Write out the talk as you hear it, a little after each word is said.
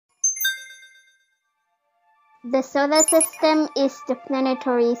The solar system is the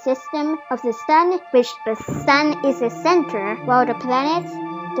planetary system of the Sun, which the Sun is the center, while the planets,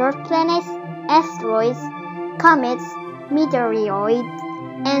 dwarf planets, asteroids, comets, meteoroids,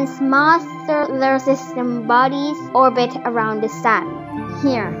 and small solar system bodies orbit around the Sun.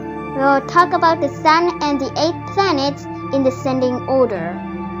 Here, we'll talk about the Sun and the 8 planets in descending order,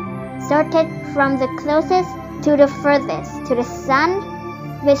 sorted from the closest to the furthest to the Sun,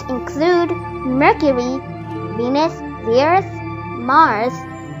 which include Mercury, Venus, the Earth, Mars,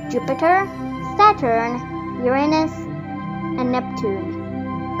 Jupiter, Saturn, Uranus, and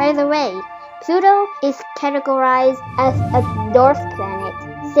Neptune. By the way, Pluto is categorized as a dwarf planet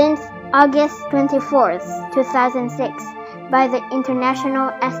since August 24, 2006, by the International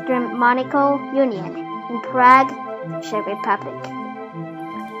Astronomical Union in Prague, Czech Republic.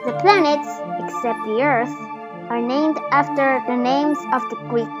 The planets, except the Earth, are named after the names of the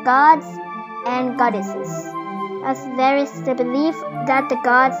Greek gods and goddesses, as there is the belief that the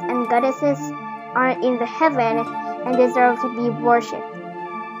gods and goddesses are in the heaven and deserve to be worshipped.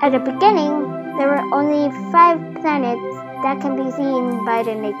 At the beginning, there were only 5 planets that can be seen by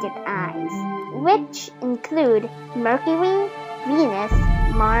the naked eyes, which include Mercury, Venus,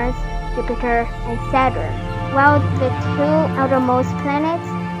 Mars, Jupiter, and Saturn, while the 2 outermost planets,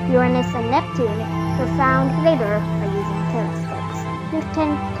 Uranus and Neptune, were found later by using telescopes. You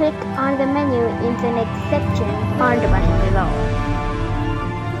can click on the menu in the next section on the button below.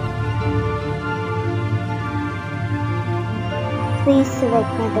 Please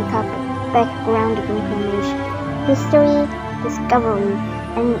select another topic, background information, history, discovery,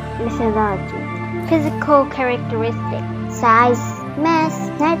 and methodology, physical characteristics, size, mass,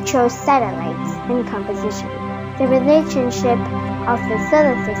 natural satellites, and composition. The relationship of the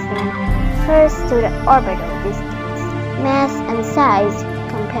solar system refers to the orbital distance, mass, and size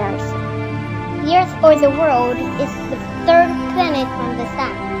comparison. The Earth or the world is the 3rd planet from the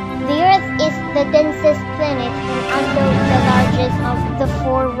Sun. The Earth is the densest planet and also the largest of the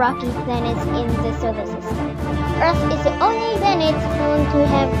 4 rocky planets in the solar system. Earth is the only planet known to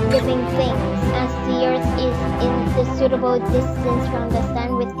have living things, as the Earth is in the suitable distance from the Sun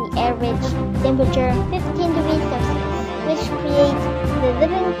with the average temperature 15 degrees Celsius, which creates the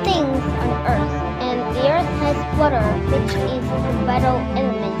living things on Earth, and the Earth has water, which is the vital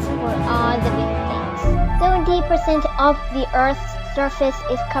element for all living things. 70% of the Earth's surface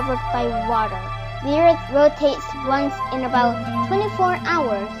is covered by water. The Earth rotates once in about 24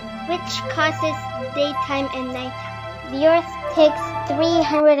 hours, which causes daytime and nighttime. The Earth takes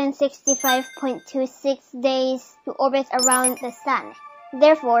 365.26 days to orbit around the Sun.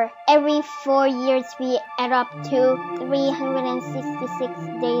 Therefore, every 4 years we add up to 366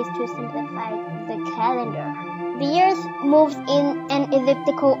 days to simplify the calendar. The Earth moves in an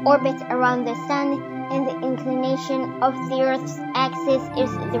elliptical orbit around the Sun, and the inclination of the Earth's axis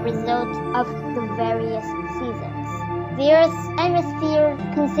is the result of the various seasons. The Earth's atmosphere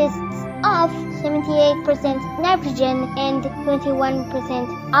consists of 78% nitrogen and 21%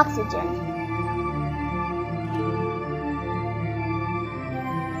 oxygen.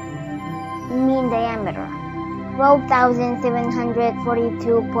 Mean diameter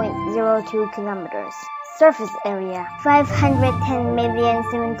 12,742.02 kilometers. Surface area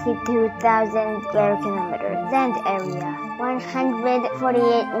 510,072,000 square kilometers. Land area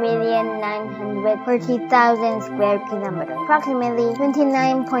 148,940,000 square kilometers. Approximately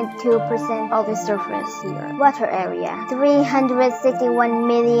 29.2% of the surface here. Water area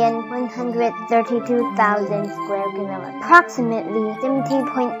 361,132,000 square kilometers. Approximately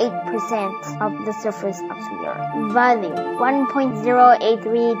 70.8% of the surface of the Earth. Volume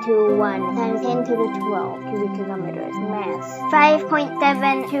 1.08321 times 10 to the 12 cubic kilometers. Mass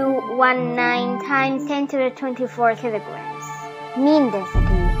 5.7219 times 10 to the 24 kilograms. Mean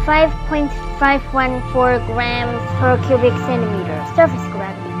density 5.514 grams per cubic centimeter. Surface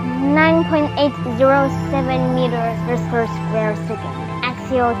gravity 9.807 meters per square second.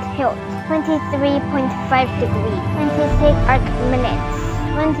 Axial tilt 23.5 degrees. 26 arc minutes.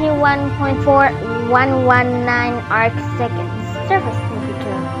 21.4119 arc seconds. Surface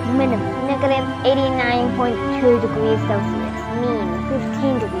temperature minimum -89.2 degrees Celsius. Mean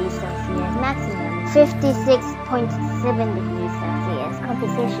 15 degrees Celsius. Maximum 56.7 degrees Celsius.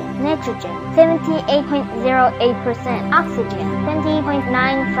 Composition nitrogen 78.08%. Oxygen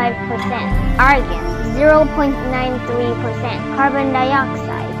 20.95%. Argon 0.93%. Carbon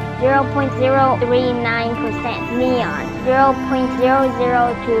dioxide 0.039%. Neon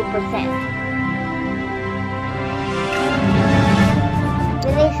 0.002%.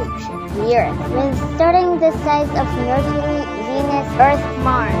 Relationship. The Earth, when studying the size of Mercury, Venus, Earth,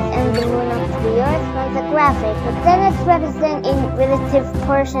 Mars, and the Moon of the Earth, was a graphic, the planets represent in relative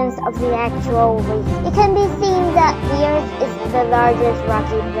portions of the actual weight. It can be seen that the Earth is the largest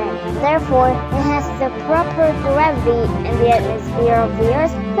rocky planet. Therefore, it has the proper gravity and the atmosphere of the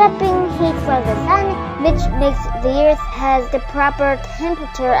Earth, trapping heat from the Sun, which makes the Earth has the proper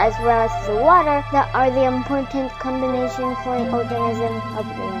temperature as well as the water that are the important combination for an organism of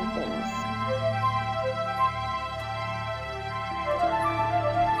living things.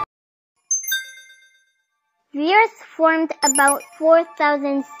 The Earth formed about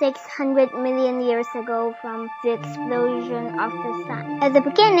 4,600 million years ago from the explosion of the Sun. At the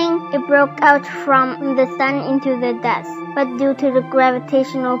beginning, it broke out from the Sun into the dust, but due to the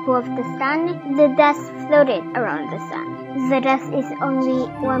gravitational pull of the Sun, the dust floated around the Sun. The dust is only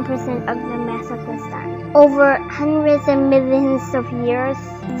 1% of the mass of the Sun. Over hundreds of millions of years,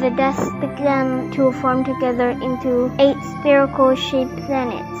 the dust began to form together into 8 spherical-shaped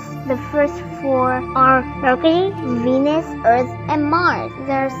planets. The first 4 are Mercury, Venus, Earth, and Mars.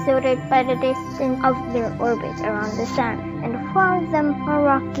 They are sorted by the distance of their orbit around the Sun, and 4 of them are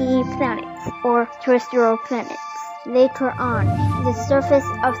rocky planets, or terrestrial planets. Later on, the surface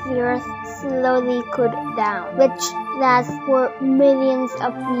of the Earth slowly cooled down, which lasts for millions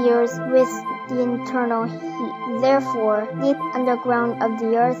of years with the internal heat. Therefore, deep underground of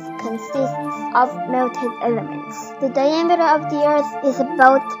the Earth consists of melted elements. The diameter of the Earth is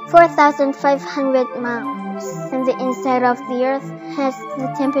about 4,500 miles, and the inside of the Earth has the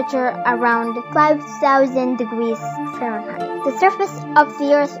temperature around 5,000 degrees Fahrenheit. The surface of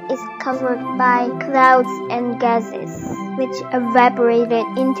the Earth is covered by clouds and gases, which evaporated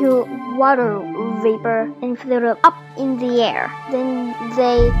into water vapor and floated up in the air. Then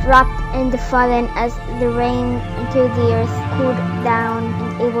they dropped and fallen as the rain until the Earth cooled down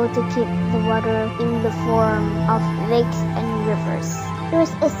and able to keep the water in the form of lakes and rivers. It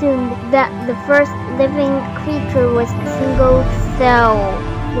was assumed that the first living creature was a single-cell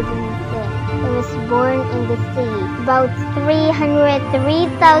living thing. It was born in the sea about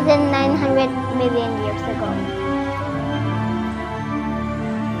 3,900 million years ago.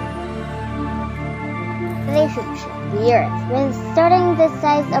 Relationship. The Earth. When studying the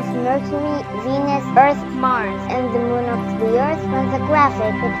size of Mercury, Venus, Earth, Mars, and the moon of the Earth on the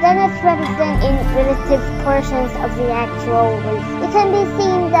graphic, the planets represent in relative portions of the actual weight. It can be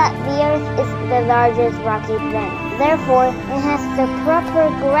seen that the Earth is the largest rocky planet. Therefore, it has the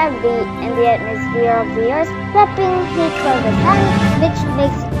proper gravity and the atmosphere of the Earth, trapping heat from the Sun, which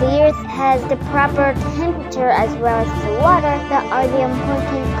makes the Earth has the proper temperature as well as the water that are the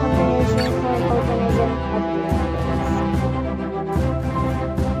important combination for an organism of living things.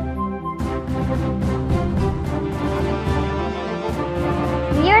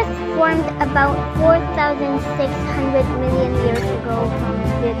 The Earth formed about 4,600 million years ago from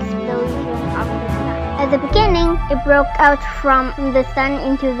the explosion of the Sun. At the beginning, it broke out from the Sun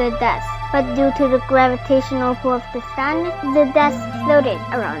into the dust, but due to the gravitational pull of the Sun, the dust floated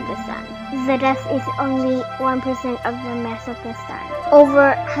around the Sun. The dust is only 1% of the mass of the Sun.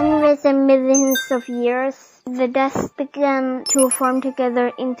 Over hundreds of millions of years, the dust began to form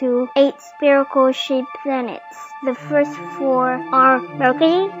together into 8 spherical-shaped planets. The first 4 are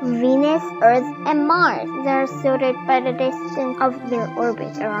Mercury, Venus, Earth, and Mars. They are sorted by the distance of their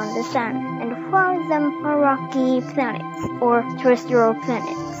orbit around the Sun, and 4 of them are rocky planets, or terrestrial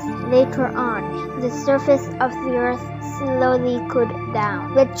planets. Later on, the surface of the Earth slowly cooled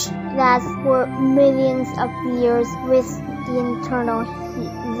down, which lasts for millions of years with the internal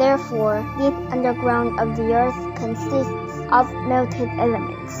heat. Therefore, deep underground of the Earth consists of melted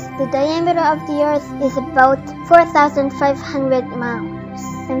elements. The diameter of the Earth is about 4,500 miles,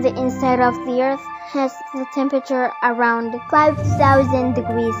 and the inside of the Earth has the temperature around 5,000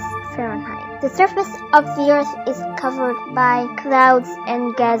 degrees Fahrenheit. The surface of the Earth is covered by clouds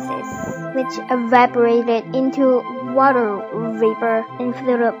and gases, which evaporated into water vapor and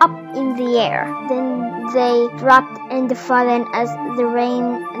floated up in the air. Then they dropped and fallen as the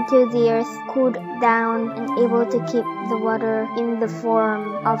rain until the Earth cooled down and able to keep the water in the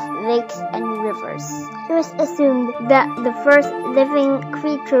form of lakes and rivers. It was assumed that the first living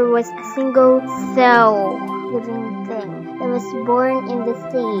creature was a single-cell living thing. It was born in the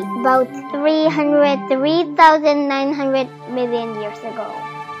sea about 3,900 million years ago.